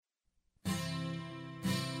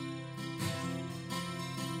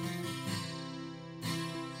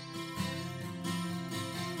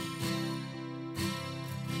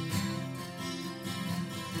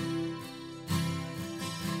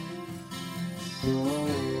Looking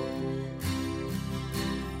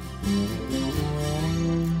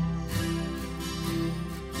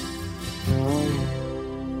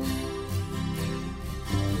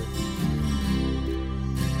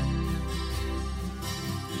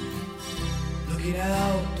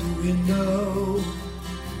out the window,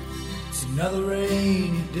 it's another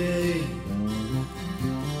rainy day.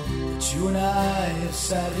 But you and I have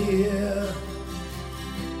sat here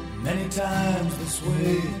many times this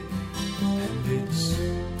way, and it's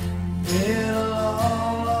been a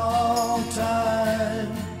long, long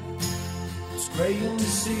time. It's great to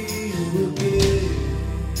see you again.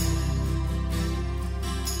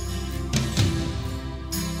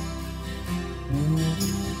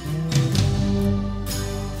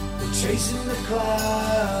 Chasing the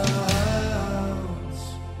clouds,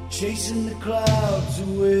 chasing the clouds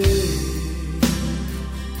away.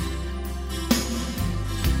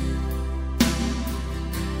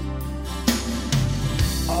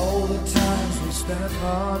 All the times we spent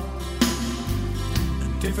apart,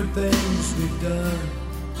 and different things we've done,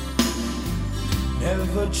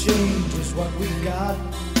 never changes what we got,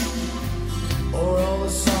 or all the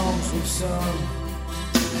songs we've sung.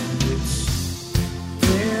 And it's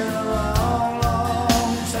been a long,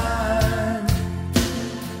 long time.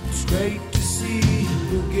 It's great to see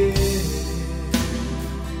you again.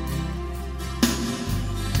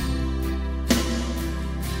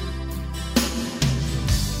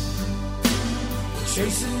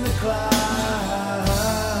 Chasing the clouds,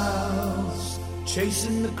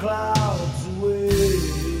 chasing the clouds away.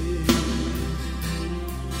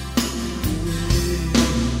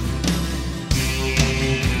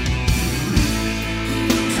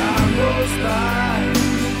 Goes by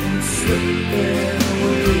and slipping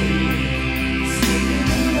away.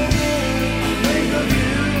 I think of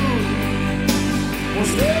you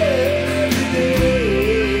almost every day.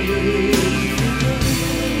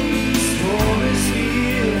 Storm is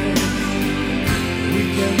here, we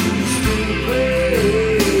can still play.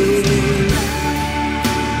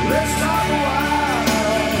 Let's talk a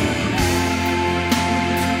while,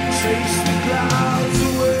 chase the clouds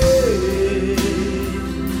away.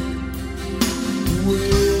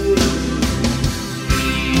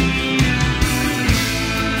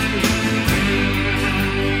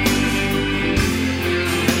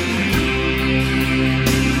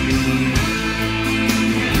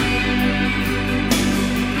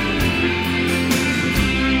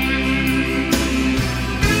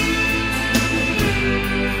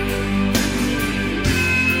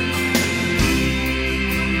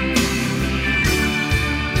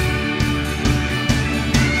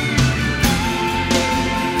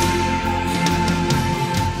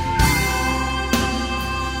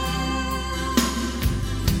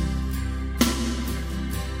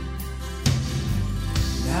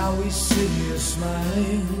 Now we sit here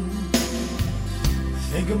smiling,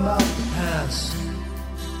 think about the past,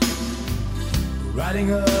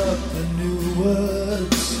 writing up the new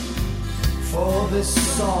words for this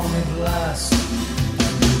song at last.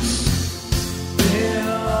 It's been a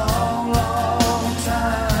long, long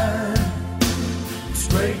time. It's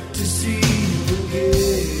great to see you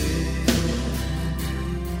again.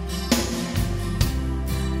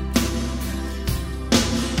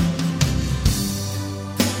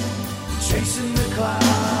 Chasing the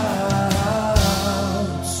clouds,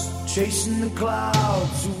 chasing the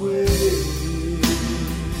clouds away.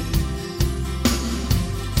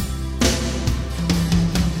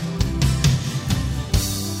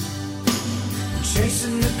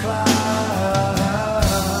 Chasing the clouds,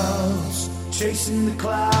 chasing the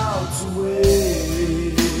clouds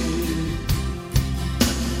away.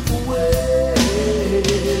 Away.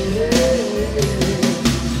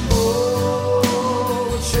 Oh,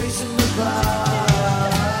 chasing the clouds,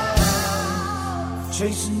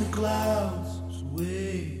 chasing the clouds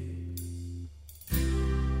away.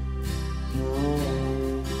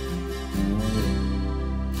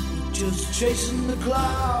 Just chasing the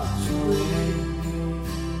clouds away.